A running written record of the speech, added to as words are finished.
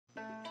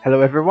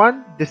Hello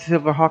everyone, this is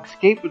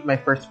Silverhawkscape with my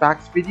first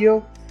facts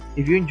video.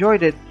 If you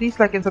enjoyed it, please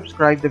like and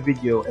subscribe the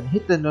video and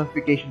hit the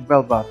notification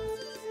bell button.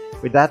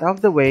 With that out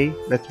of the way,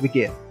 let's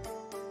begin.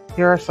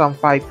 Here are some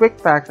 5 quick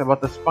facts about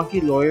the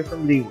spunky lawyer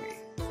from Liyue.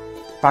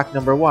 Fact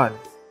number 1.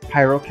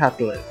 Pyro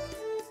Catalyst.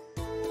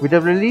 With the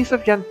release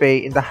of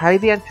Yanfei in the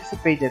highly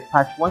anticipated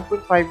patch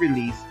 1.5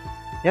 release,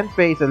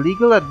 Yanfei is a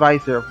legal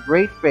advisor of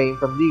great fame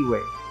from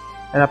Liyue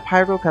and a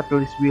Pyro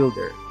Catalyst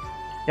wielder.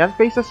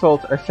 Yanfei's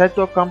assaults are said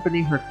to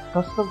accompany her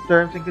custom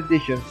terms and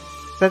conditions,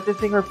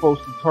 sentencing her foes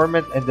to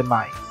torment and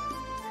demise.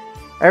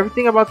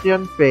 Everything about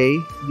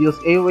Yanfei deals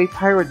AoE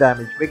pyro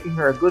damage, making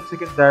her a good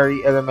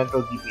secondary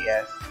elemental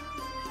DPS.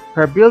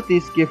 Her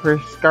abilities give her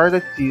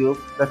Scarlet Seals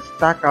that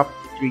stack up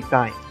to 3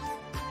 times.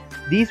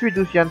 These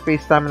reduce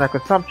Yanfei's stamina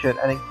consumption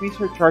and increase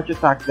her charge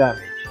attack damage,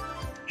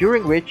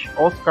 during which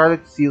all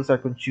Scarlet Seals are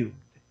consumed.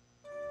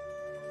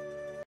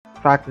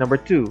 Fact number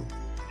 2.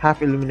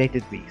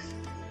 Half-Illuminated Beast.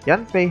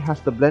 Yanfei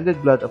has the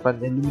blended blood of an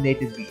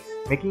illuminated beast,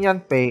 making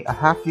Yanfei a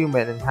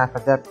half-human and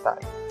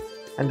half-Adepti,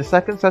 and the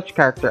second such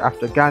character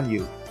after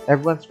Ganyu,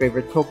 everyone's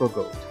favorite Coco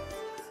Goat.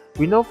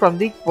 We know from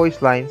leaked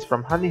voice lines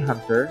from Honey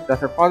Hunter that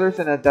her father is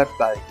an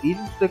Adepti,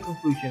 leading to the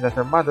conclusion that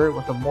her mother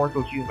was a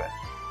mortal human.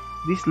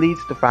 This leads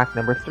to fact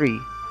number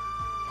 3.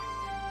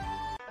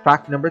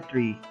 Fact number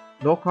 3.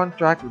 No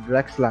contract with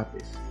Rex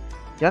Lapis.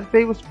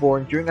 Yanfei was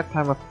born during a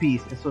time of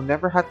peace and so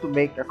never had to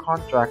make a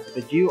contract with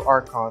the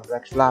Geo-Archon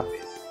Rex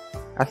Lapis.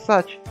 As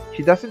such,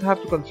 she doesn't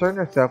have to concern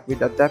herself with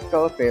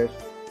adeptal affairs,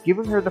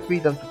 giving her the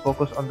freedom to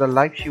focus on the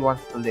life she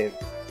wants to live,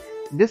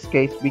 in this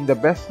case being the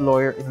best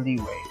lawyer in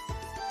Liyue.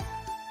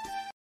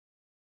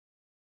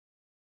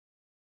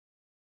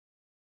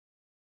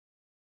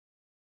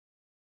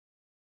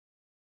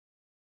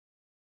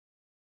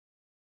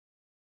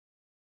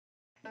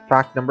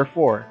 Fact number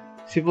 4.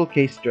 Civil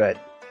Case Dread.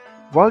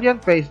 While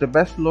Yanfei is the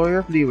best lawyer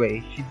of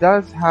Liyue, she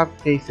does have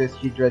cases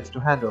she dreads to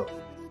handle.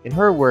 In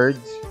her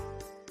words,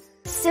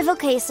 "Civil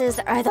cases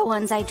are the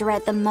ones I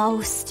dread the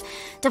most.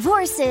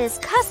 Divorces,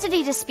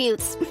 custody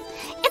disputes.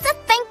 It's a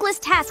thankless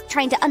task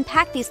trying to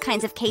unpack these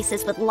kinds of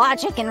cases with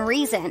logic and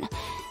reason.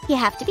 You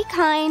have to be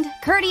kind,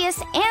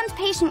 courteous, and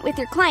patient with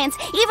your clients,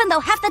 even though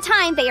half the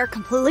time they are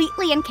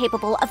completely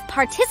incapable of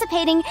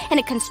participating in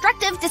a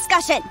constructive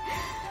discussion."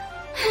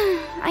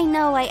 I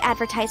know I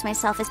advertise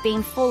myself as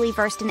being fully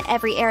versed in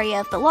every area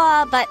of the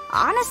law, but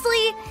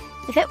honestly,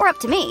 if it were up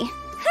to me,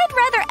 I'd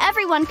rather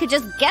everyone could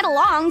just get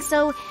along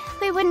so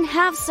we wouldn't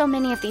have so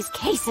many of these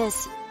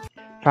cases.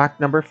 Fact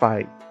number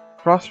 5.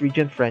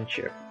 Cross-region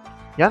friendship.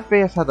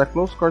 Yanfei has had a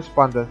close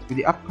correspondence with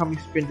the upcoming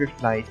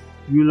Spindrift Knight,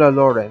 Eula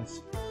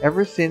Lawrence,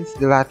 ever since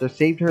the latter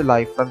saved her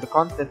life from the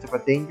contents of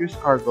a dangerous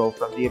cargo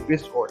from the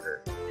Abyss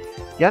Order.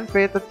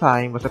 Yanfei at the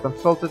time was a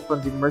consultant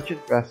from the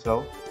merchant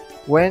vessel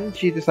when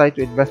she decided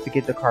to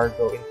investigate the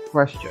cargo in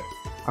question.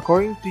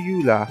 According to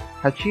Eula,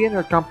 had she and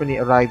her company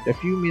arrived a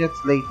few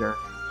minutes later,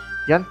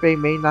 Yanfei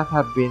may not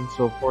have been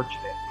so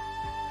fortunate.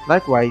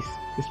 Likewise,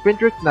 the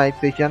Spindrift Knight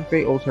says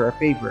Yanfei owes her a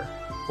favor,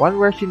 one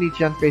where she needs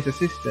Yanfei's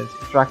assistance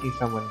in tracking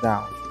someone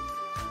down.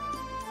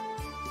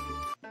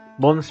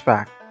 Bonus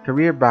fact,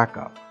 career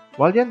backup.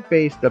 While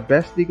Yanfei is the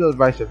best legal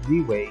advisor of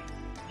Liyue,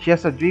 she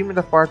has a dream in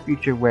the far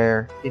future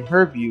where, in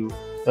her view,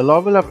 the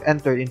law will have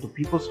entered into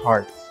people's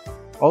hearts.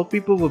 All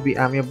people will be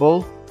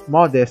amiable,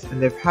 modest,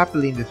 and live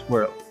happily in this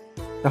world.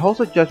 The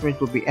halls of judgment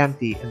will be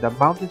empty, and the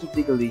mountains of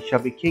legalese shall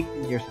be caked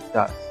in years of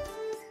dust.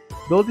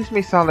 Though this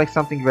may sound like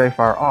something very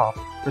far off,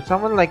 for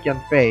someone like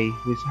Yanfei,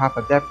 who is half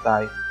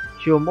Adepti,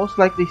 she will most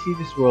likely see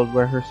this world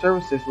where her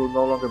services will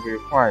no longer be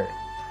required.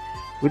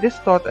 With this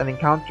thought and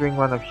encountering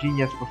one of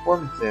Xinya's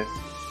performances,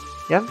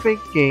 Yanfei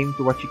came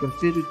to what she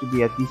considered to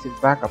be a decent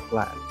backup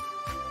plan.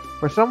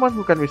 For someone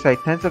who can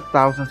recite tens of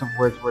thousands of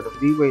words worth of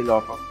Liyue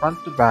law from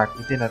front to back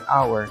within an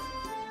hour,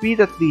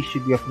 speed at least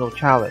should be of no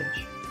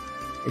challenge.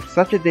 If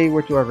such a day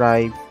were to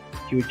arrive,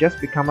 she would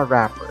just become a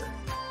rapper.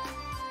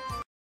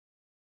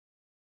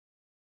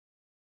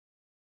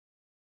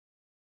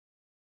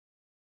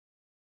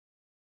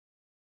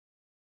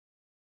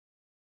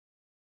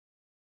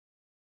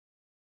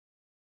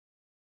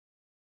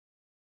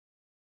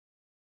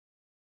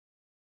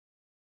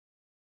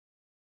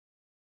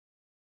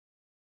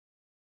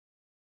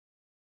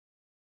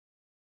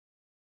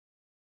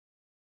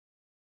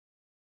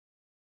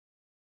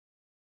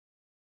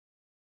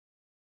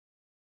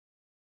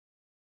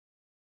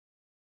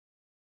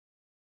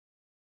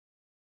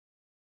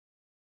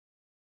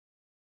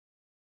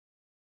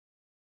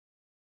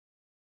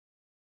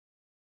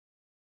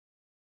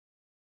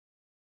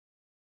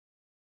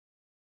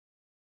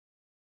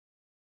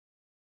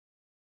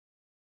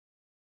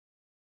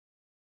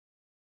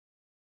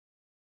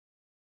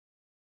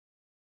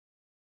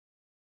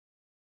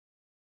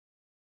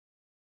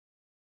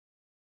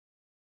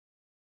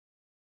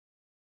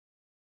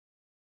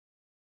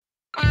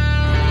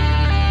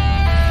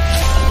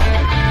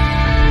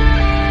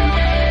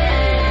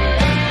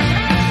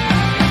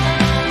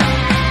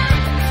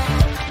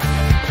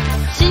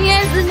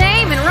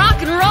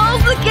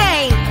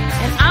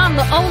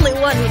 only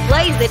one who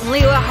plays it in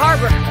Liyue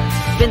Harbor.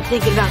 been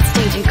thinking about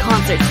staging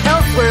concerts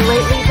elsewhere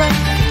lately, but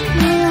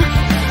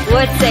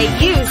what say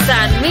you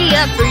sign me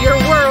up for your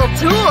world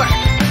tour?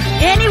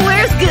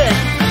 Anywhere's good.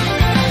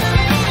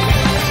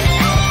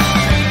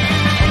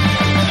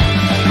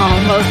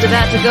 Almost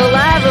about to go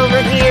live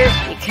over here.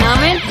 You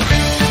coming?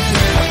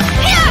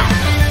 Yeah!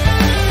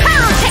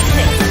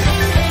 Pyrotechnics!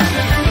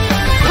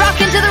 Rock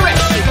into the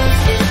rescue!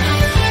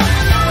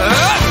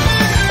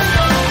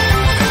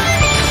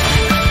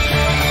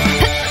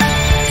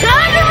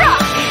 Time to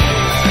rock!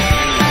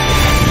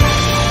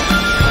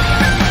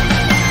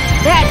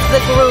 That's the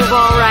groove,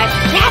 all right.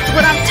 That's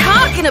what I'm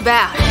talking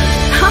about.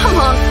 I'm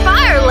on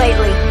fire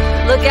lately.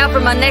 Look out for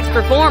my next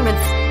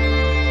performance.